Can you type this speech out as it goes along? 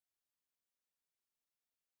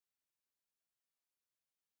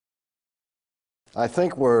I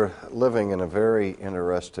think we're living in a very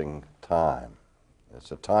interesting time.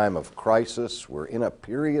 It's a time of crisis. We're in a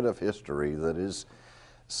period of history that is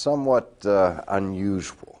somewhat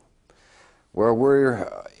unusual, where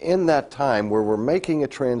we're in that time where we're making a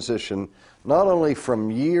transition not only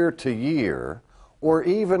from year to year, or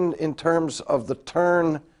even in terms of the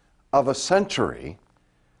turn of a century,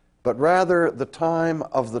 but rather the time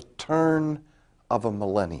of the turn of a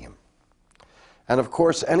millennium. And of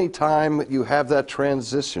course, any time you have that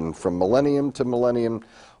transition from millennium to millennium,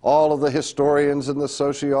 all of the historians and the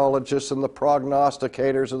sociologists and the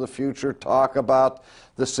prognosticators of the future talk about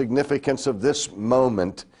the significance of this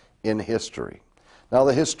moment in history. Now,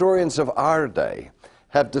 the historians of our day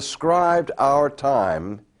have described our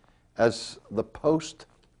time as the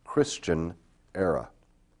post-Christian era,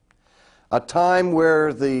 a time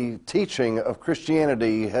where the teaching of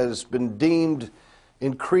Christianity has been deemed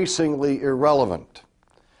increasingly irrelevant,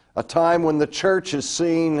 a time when the church is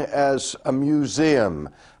seen as a museum,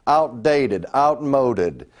 outdated,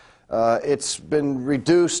 outmoded. It's been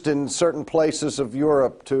reduced in certain places of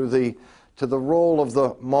Europe to the role of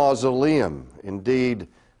the mausoleum, indeed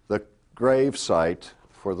the grave site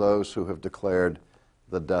for those who have declared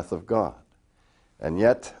the death of God. And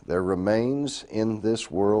yet there remains in this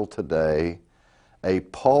world today a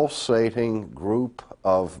pulsating group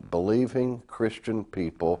of believing Christian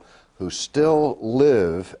people who still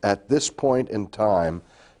live at this point in time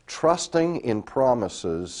trusting in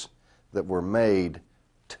promises that were made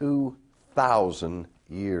 2,000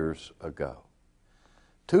 years ago.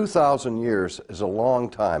 2,000 years is a long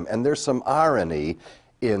time, and there's some irony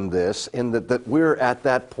in this, in that we're at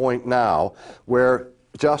that point now where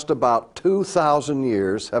just about 2,000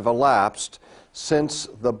 years have elapsed since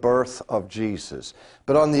the birth of Jesus.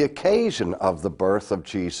 But on the occasion of the birth of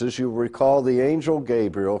Jesus, you recall the angel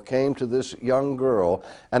Gabriel came to this young girl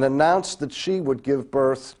and announced that she would give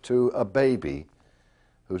birth to a baby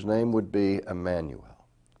whose name would be Emmanuel.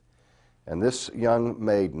 And this young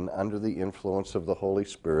maiden, under the influence of the Holy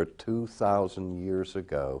Spirit 2,000 years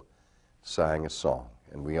ago, sang a song.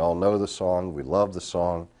 And we all know the song, we love the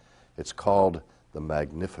song. It's called the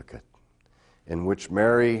Magnificat, in which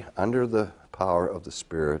Mary, under the power of the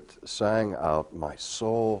Spirit, sang out, "My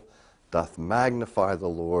soul doth magnify the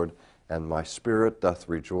Lord, and my spirit doth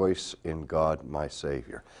rejoice in God my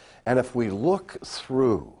Savior." And if we look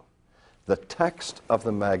through the text of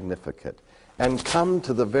the Magnificat and come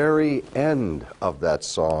to the very end of that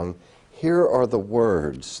song, here are the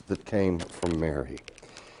words that came from Mary.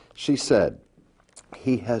 She said,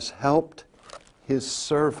 "He has helped his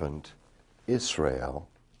servant Israel,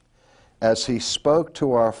 as he spoke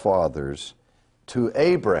to our fathers, to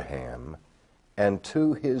Abraham, and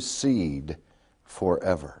to his seed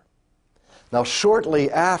forever." Now,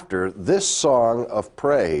 shortly after this song of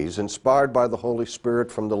praise, inspired by the Holy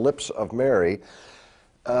Spirit from the lips of Mary,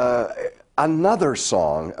 another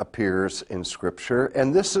song appears in Scripture,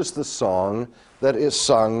 and this is the song that is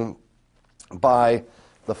sung by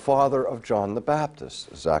the father of John the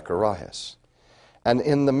Baptist, Zacharias. And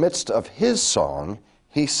in the midst of his song,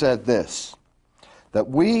 he said this, that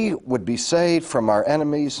we would be saved from our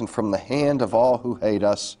enemies and from the hand of all who hate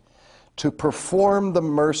us, to perform the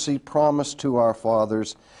mercy promised to our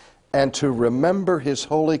fathers, and to remember his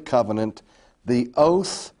holy covenant, the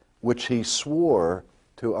oath which he swore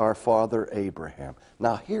to our father Abraham.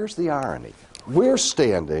 Now here's the irony. We're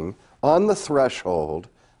standing on the threshold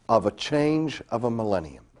of a change of a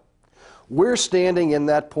millennium. We're standing in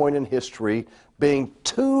that point in history, being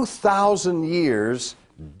 2,000 years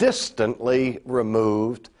distantly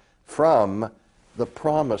removed from the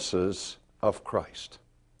promises of Christ.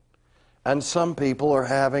 And some people are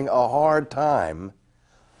having a hard time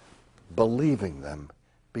believing them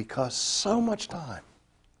because so much time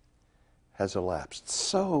has elapsed.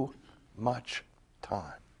 So much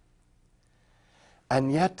time.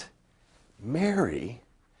 And yet, Mary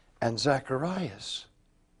and Zacharias,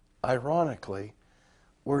 ironically,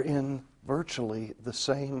 were in virtually the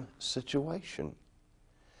same situation,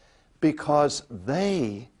 because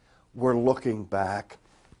they were looking back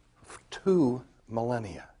 2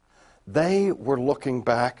 millennia. They were looking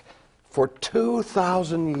back for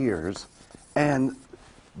 2,000 years and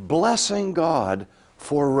blessing God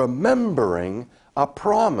for remembering a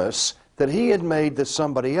promise that he had made to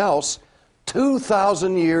somebody else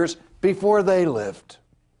 2,000 years before they lived.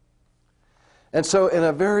 And so in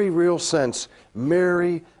a very real sense,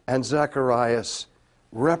 Mary and Zacharias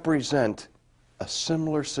represent a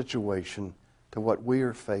similar situation to what we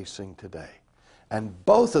are facing today. And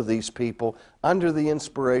both of these people, under the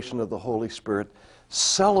inspiration of the Holy Spirit,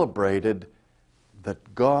 celebrated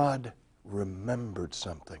that God remembered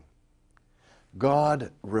something.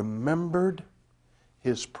 God remembered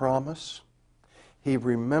his promise. He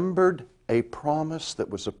remembered a promise that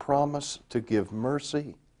was a promise to give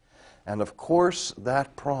mercy. And of course,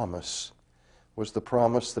 that promise was the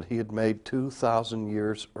promise that he had made 2,000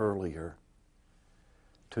 years earlier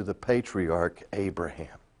to the patriarch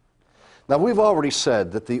Abraham. Now, we've already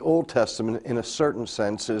said that the Old Testament, in a certain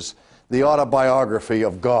sense, is the autobiography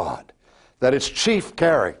of God, that its chief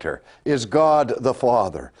character is God the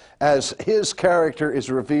Father, as his character is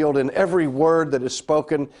revealed in every word that is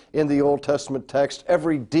spoken in the Old Testament text,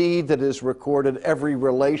 every deed that is recorded, every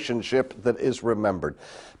relationship that is remembered.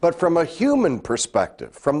 But from a human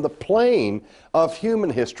perspective, from the plane of human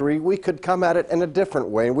history, we could come at it in a different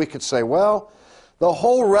way, and we could say, well, the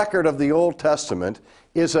whole record of the Old Testament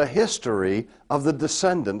is a history of the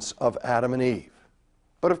descendants of Adam and Eve.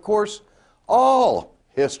 But of course, all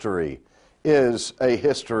history is a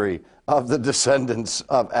history of the descendants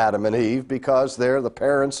of Adam and Eve because they're the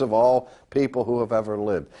parents of all people who have ever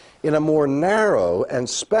lived. In a more narrow and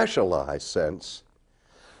specialized sense,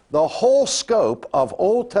 the whole scope of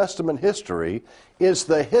Old Testament history is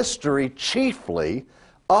the history chiefly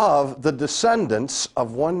of the descendants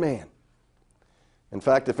of one man. In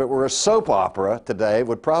fact, if it were a soap opera today, it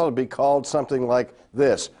would probably be called something like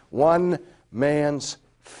this: One Man's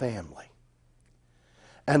Family.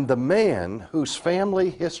 And the man whose family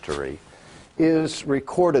history is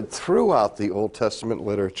recorded throughout the Old Testament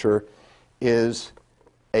literature is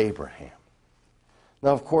Abraham.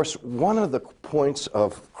 Now, of course, one of the points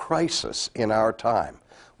of crisis in our time,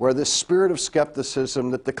 where this spirit of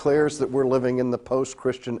skepticism that declares that we're living in the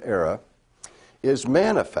post-Christian era is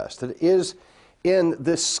manifested, is in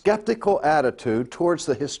this skeptical attitude towards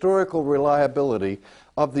the historical reliability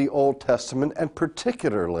of the Old Testament, and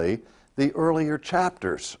particularly the earlier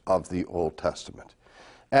chapters of the Old Testament.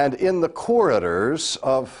 And in the corridors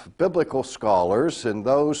of biblical scholars and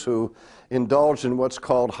those who indulge in what's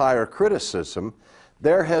called higher criticism,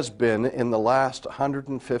 there has been, in the last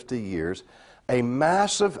 150 years, a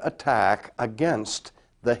massive attack against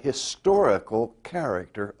the historical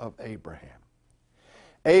character of Abraham.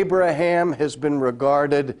 Abraham has been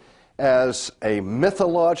regarded as a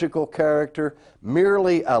mythological character,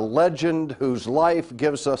 merely a legend whose life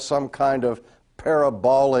gives us some kind of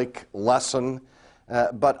parabolic lesson.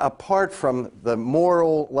 But apart from the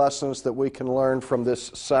moral lessons that we can learn from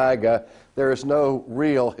this saga, there is no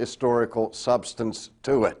real historical substance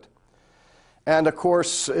to it. And of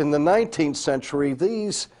course, in the 19th century,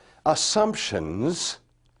 these assumptions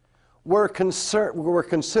were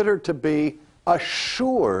considered to be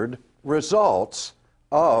assured results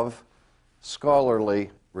of scholarly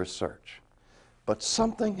research. But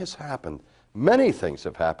something has happened. Many things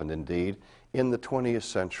have happened, indeed, in the 20th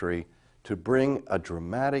century to bring a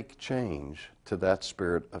dramatic change to that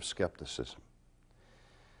spirit of skepticism.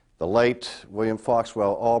 The late William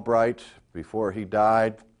Foxwell Albright, before he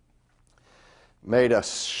died, made a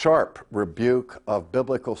sharp rebuke of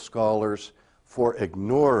biblical scholars for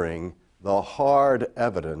ignoring the hard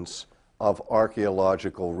evidence of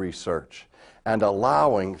archaeological research and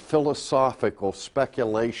allowing philosophical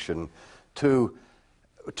speculation to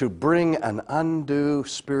bring an undue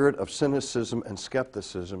spirit of cynicism and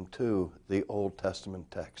skepticism to the Old Testament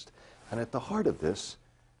text. And at the heart of this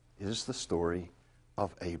is the story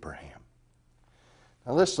of Abraham.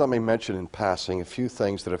 Now, let me mention in passing a few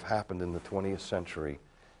things that have happened in the 20th century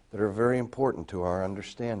that are very important to our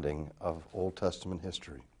understanding of Old Testament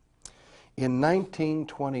history. In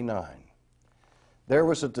 1929, there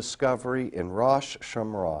was a discovery in Rosh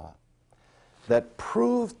Hashanah that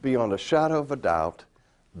proved beyond a shadow of a doubt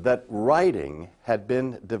that writing had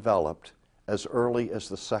been developed as early as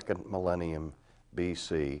the second millennium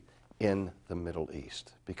BC in the Middle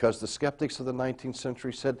East. Because the skeptics of the 19th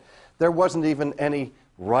century said there wasn't even any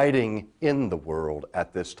writing in the world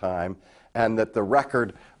at this time, and that the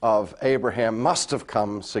record of Abraham must have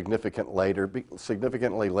come significantly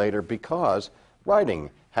later because writing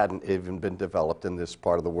hadn't even been developed in this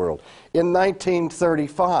part of the world. In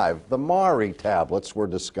 1935, the Mari tablets were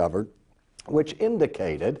discovered, which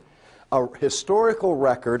indicated a historical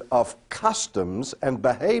record of customs and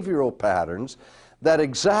behavioral patterns that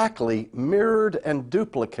exactly mirrored and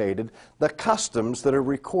duplicated the customs that are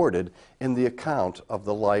recorded in the account of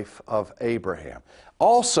the life of Abraham.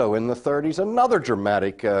 Also in the 30s, another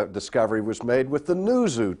dramatic discovery was made with the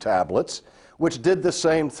Nuzu tablets, which did the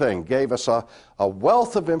same thing, gave us a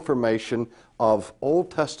wealth of information of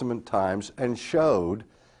Old Testament times and showed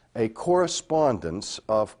a correspondence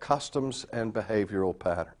of customs and behavioral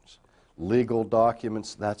patterns, legal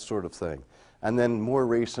documents, that sort of thing. And then more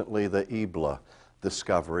recently, the Ebla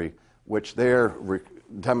discovery, which there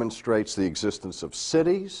demonstrates the existence of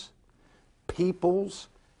cities, peoples,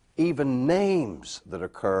 even names that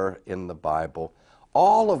occur in the Bible,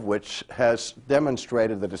 all of which has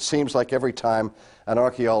demonstrated that it seems like every time an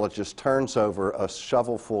archaeologist turns over a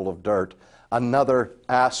shovelful of dirt, another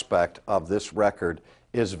aspect of this record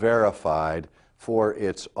is verified for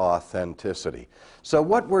its authenticity. So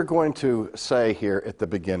what we're going to say here at the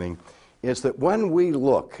beginning is that when we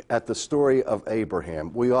look at the story of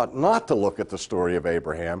Abraham, we ought not to look at the story of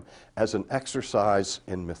Abraham as an exercise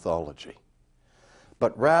in mythology,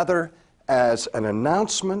 but rather as an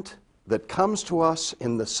announcement that comes to us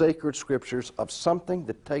in the sacred scriptures of something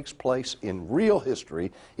that takes place in real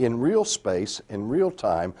history, in real space, in real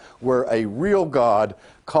time, where a real God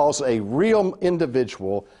calls a real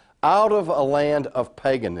individual out of a land of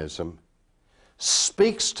paganism,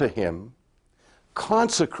 speaks to him,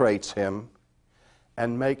 consecrates him,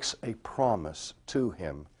 and makes a promise to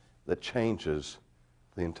him that changes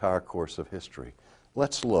the entire course of history.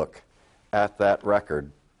 Let's look at that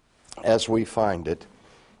record as we find it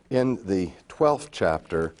in the 12th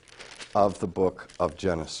chapter of the book of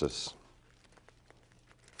Genesis.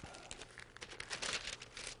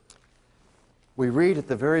 We read at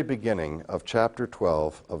the very beginning of chapter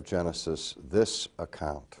 12 of Genesis this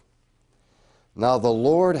account. Now the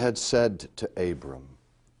Lord had said to Abram,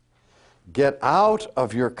 "Get out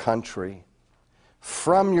of your country,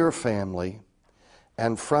 from your family,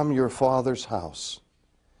 and from your father's house,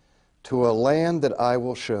 to a land that I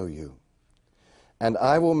will show you. And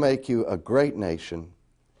I will make you a great nation.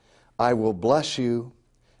 I will bless you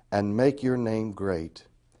and make your name great,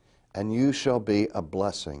 and you shall be a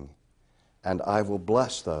blessing, and I will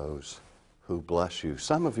bless those who bless you."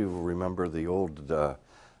 Some of you will remember the Old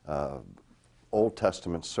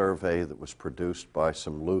Testament survey that was produced by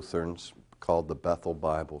some Lutherans called the Bethel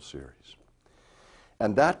Bible Series.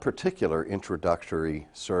 And that particular introductory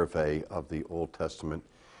survey of the Old Testament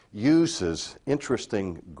uses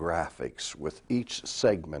interesting graphics with each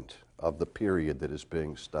segment of the period that is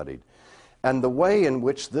being studied. And the way in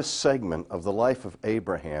which this segment of the life of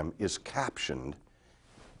Abraham is captioned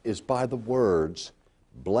is by the words,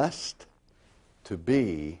 "blessed to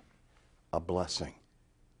be a blessing."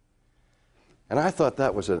 And I thought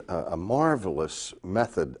that was a marvelous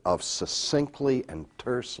method of succinctly and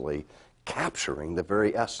tersely capturing the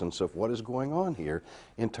very essence of what is going on here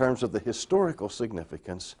in terms of the historical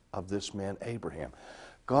significance of this man Abraham.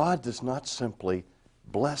 God does not simply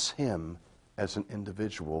bless him as an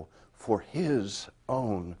individual for his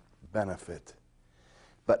own benefit,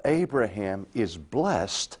 but Abraham is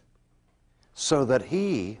blessed so that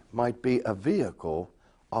he might be a vehicle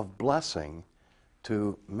of blessing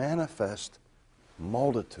to manifest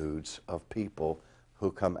multitudes of people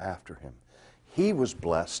who come after him. He was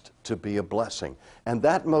blessed to be a blessing. And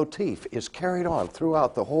that motif is carried on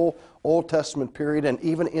throughout the whole Old Testament period and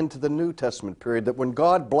even into the New Testament period, that when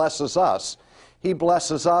God blesses us, he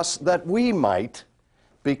blesses us that we might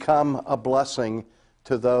become a blessing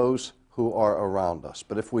to those who are around us.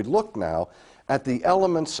 But if we look now at the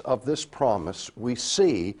elements of this promise, we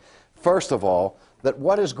see, first of all, that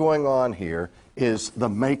what is going on here is the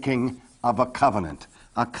making of a covenant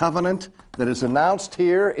that is announced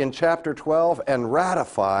here in chapter 12 and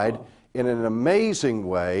ratified in an amazing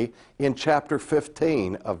way in chapter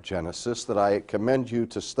 15 of Genesis that I commend you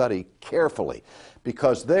to study carefully,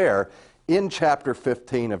 because there in chapter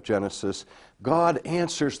 15 of Genesis, God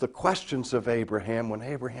answers the questions of Abraham when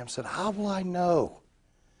Abraham said, "How will I know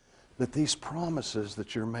that these promises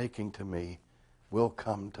that you're making to me will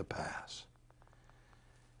come to pass?"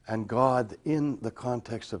 And God, in the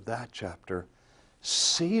context of that chapter,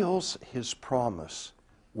 seals his promise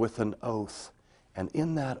with an oath. And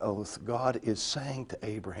in that oath, God is saying to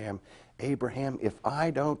Abraham, "Abraham, if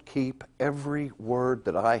I don't keep every word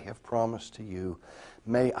that I have promised to you,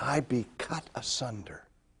 may I be cut asunder."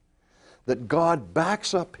 That God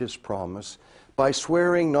backs up his promise by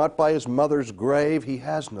swearing not by his mother's grave, he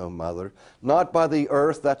has no mother, not by the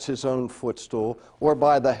earth, that's his own footstool, or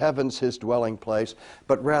by the heavens, his dwelling place,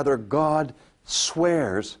 but rather God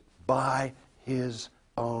swears by his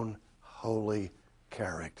own holy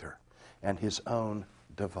character and his own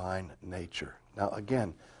divine nature. Now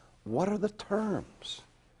again, what are the terms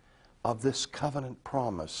of this covenant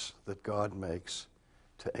promise that God makes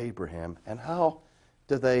to Abraham, and how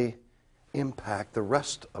do they impact the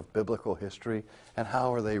rest of biblical history, and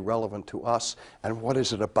how are they relevant to us, and what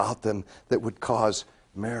is it about them that would cause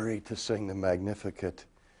Mary to sing the Magnificat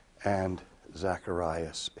and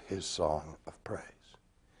Zacharias his song of praise?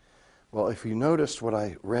 Well, if you noticed what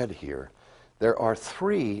I read here, there are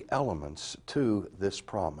three elements to this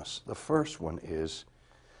promise. The first one is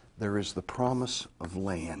there is the promise of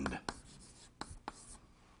land.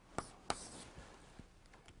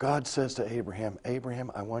 God says to Abraham,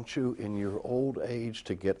 Abraham, I want you in your old age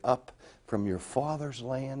to get up from your father's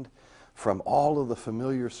land, from all of the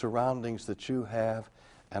familiar surroundings that you have,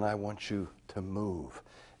 and I want you to move.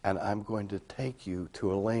 And I'm going to take you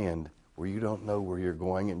to a land where you don't know where you're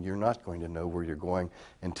going, and you're not going to know where you're going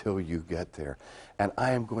until you get there. And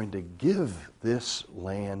I am going to give this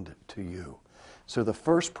land to you. So the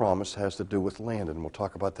first promise has to do with land, and we'll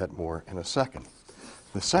talk about that more in a second.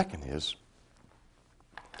 The second is,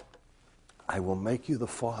 I will make you the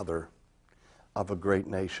father of a great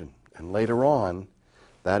nation. And later on,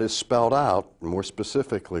 that is spelled out more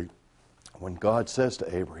specifically when God says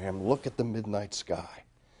to Abraham, look at the midnight sky.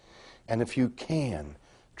 And if you can,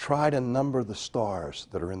 try to number the stars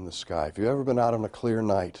that are in the sky. If you've ever been out on a clear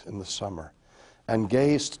night in the summer and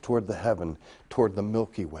gazed toward the heaven, toward the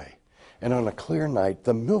Milky Way, and on a clear night,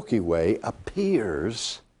 the Milky Way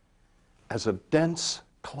appears as a dense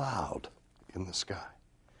cloud in the sky.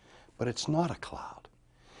 But it's not a cloud.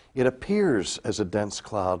 It appears as a dense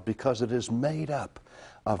cloud because it is made up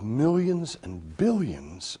of millions and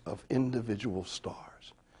billions of individual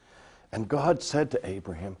stars. And God said to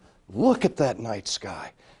Abraham, look at that night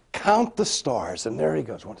sky. Count the stars. And there he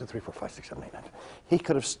goes. 1, 2, 3, 4, 5, 6, 7, 8, 9. He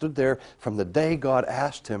could have stood there from the day God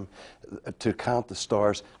asked him to count the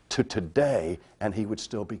stars to today, and he would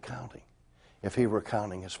still be counting if he were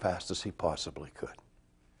counting as fast as he possibly could.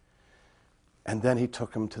 And then he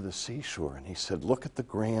took him to the seashore, and he said, look at the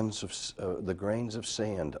grains of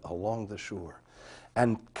sand along the shore,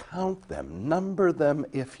 and count them, number them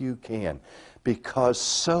if you can, because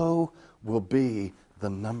so will be the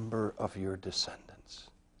number of your descendants.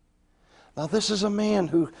 Now this is a man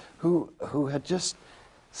who had just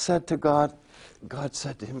said to God, God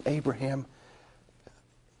said to him, Abraham,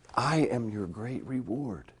 I am your great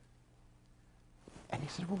reward. And he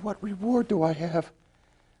said, well, what reward do I have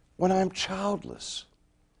when I'm childless?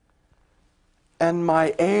 And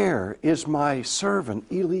my heir is my servant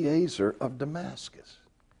Eliezer of Damascus.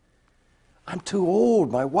 I'm too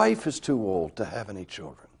old. My wife is too old to have any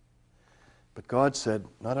children. But God said,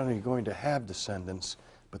 not only are you going to have descendants,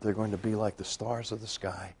 but they're going to be like the stars of the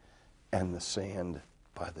sky and the sand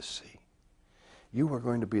by the sea. You are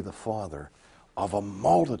going to be the father of a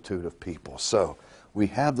multitude of people. So we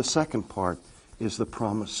have the second part is the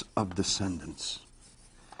promise of descendants.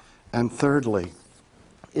 And thirdly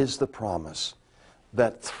is the promise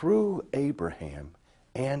that through Abraham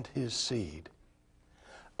and his seed,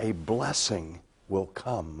 a blessing will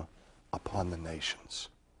come upon the nations.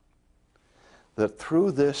 That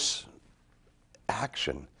through this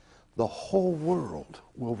action, the whole world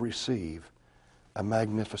will receive a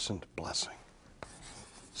magnificent blessing.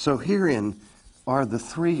 So herein are the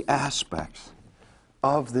three aspects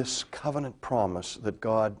of this covenant promise that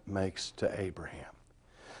God makes to Abraham.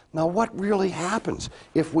 Now, what really happens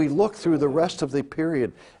if we look through the rest of the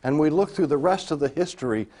period and we look through the rest of the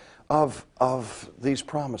history of these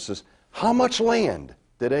promises? How much land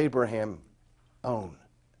did Abraham own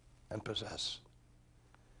and possess?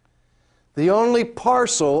 The only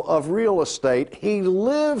parcel of real estate he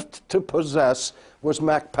lived to possess was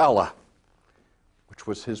Machpelah, which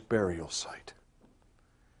was his burial site.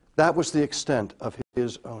 That was the extent of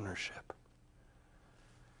his ownership.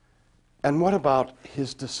 And what about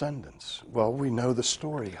his descendants? Well, we know the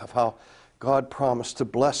story of how God promised to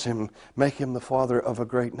bless him, make him the father of a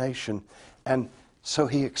great nation. And so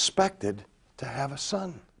he expected to have a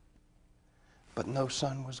son. But no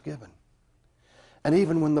son was given. And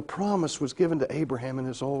even when the promise was given to Abraham in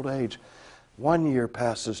his old age, 1 year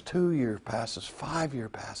passes, 2 years passes, 5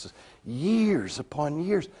 years passes, years upon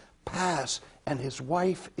years pass, and his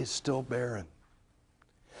wife is still barren.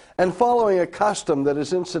 And following a custom that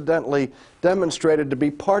is incidentally demonstrated to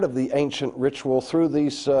be part of the ancient ritual through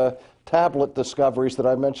these tablet discoveries that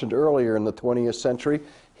I mentioned earlier in the 20th century,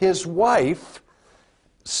 his wife,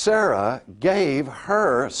 Sarah, gave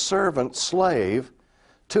her servant slave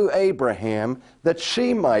to Abraham that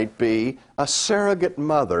she might be a surrogate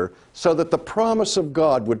mother so that the promise of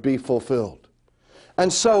God would be fulfilled.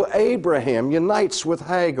 And so Abraham unites with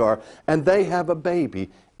Hagar, and they have a baby,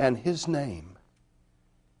 and his name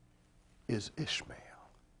is Ishmael.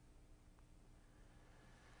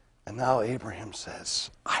 And now Abraham says,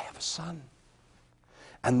 I have a son.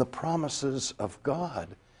 And the promises of God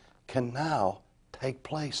can now take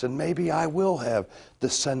place, and maybe I will have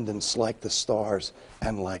descendants like the stars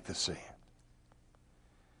and like the sand.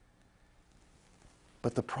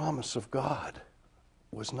 But the promise of God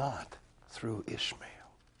was not through Ishmael.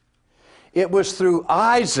 It was through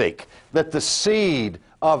Isaac that the seed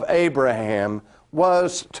of Abraham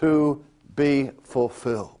was to be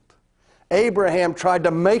fulfilled. Abraham tried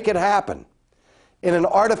to make it happen in an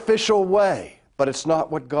artificial way, but it's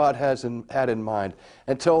not what God had in mind.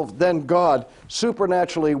 Until then, God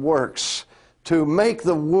supernaturally works to make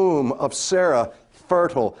the womb of Sarah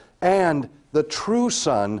fertile, and the true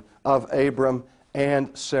son of Abram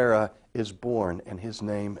and Sarah is born, and his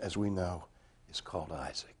name, as we know, is called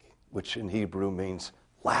Isaac, which in Hebrew means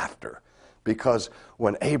laughter. Because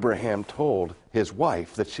when Abraham told his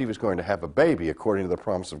wife that she was going to have a baby according to the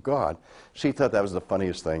promise of God, she thought that was the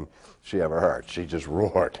funniest thing she ever heard. She just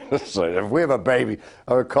roared. So if we have a baby,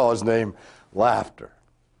 I would call his name Laughter.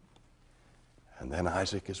 And then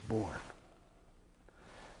Isaac is born.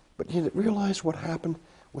 But you realize what happened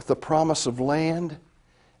with the promise of land?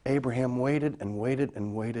 Abraham waited and waited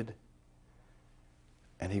and waited,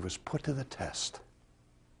 and he was put to the test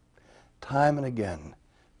time and again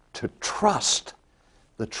to trust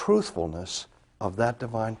the truthfulness of that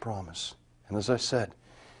divine promise. And as I said,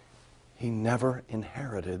 he never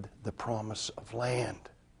inherited the promise of land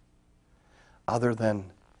other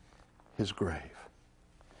than his grave.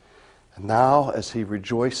 And now, as he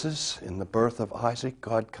rejoices in the birth of Isaac,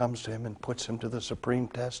 God comes to him and puts him to the supreme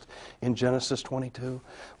test in Genesis 22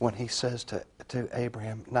 when he says to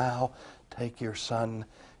Abraham, "Now take your son,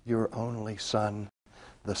 your only son,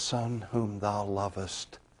 the son whom thou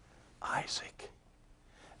lovest, Isaac,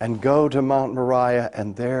 and go to Mount Moriah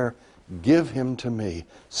and there give him to me,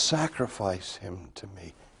 sacrifice him to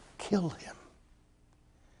me, kill him."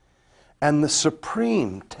 And the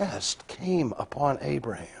supreme test came upon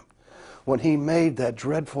Abraham when he made that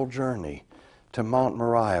dreadful journey to Mount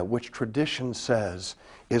Moriah, which tradition says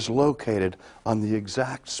is located on the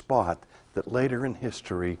exact spot that later in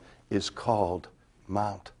history is called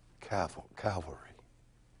Mount Calvary,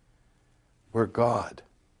 where God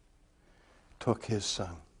took his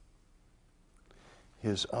son,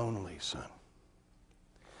 his only son,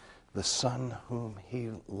 the son whom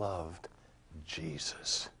he loved,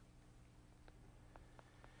 Jesus,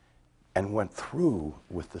 and went through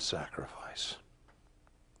with the sacrifice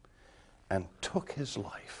and took his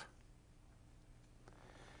life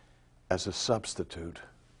as a substitute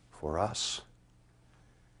for us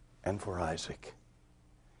and for Isaac,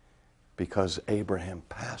 because Abraham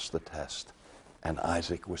passed the test and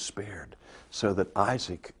Isaac was spared, so that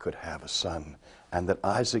Isaac could have a son, and that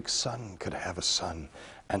Isaac's son could have a son.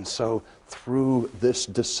 And so through this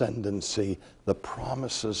descendancy, the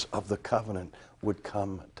promises of the covenant would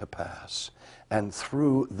come to pass. And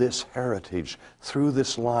through this heritage, through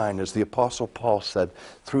this line, as the Apostle Paul said,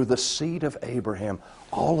 through the seed of Abraham,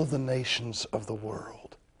 all of the nations of the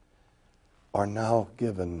world are now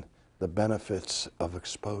given the benefits of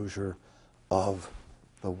exposure of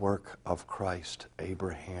the work of Christ,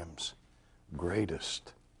 Abraham's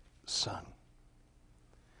greatest son.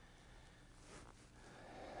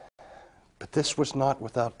 But this was not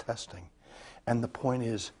without testing. And the point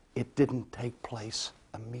is, it didn't take place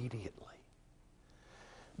immediately.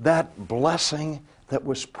 That blessing that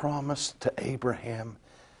was promised to Abraham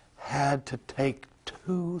had to take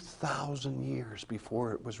 2,000 years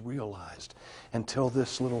before it was realized, until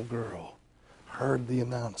this little girl heard the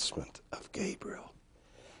announcement of Gabriel.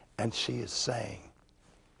 And she is saying,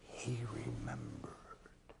 he remembered.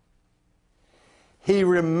 He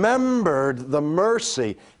remembered the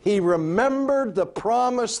mercy. He remembered the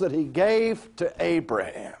promise that he gave to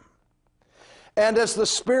Abraham. And as the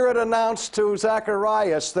Spirit announced to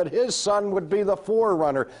Zacharias that his son would be the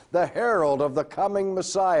forerunner, the herald of the coming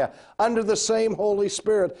Messiah, under the same Holy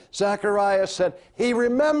Spirit, Zacharias said, he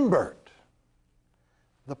remembered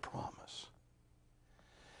the promise.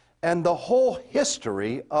 And the whole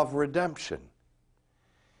history of redemption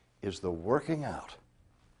is the working out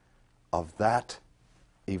of that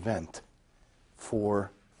event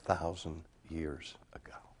 4,000 years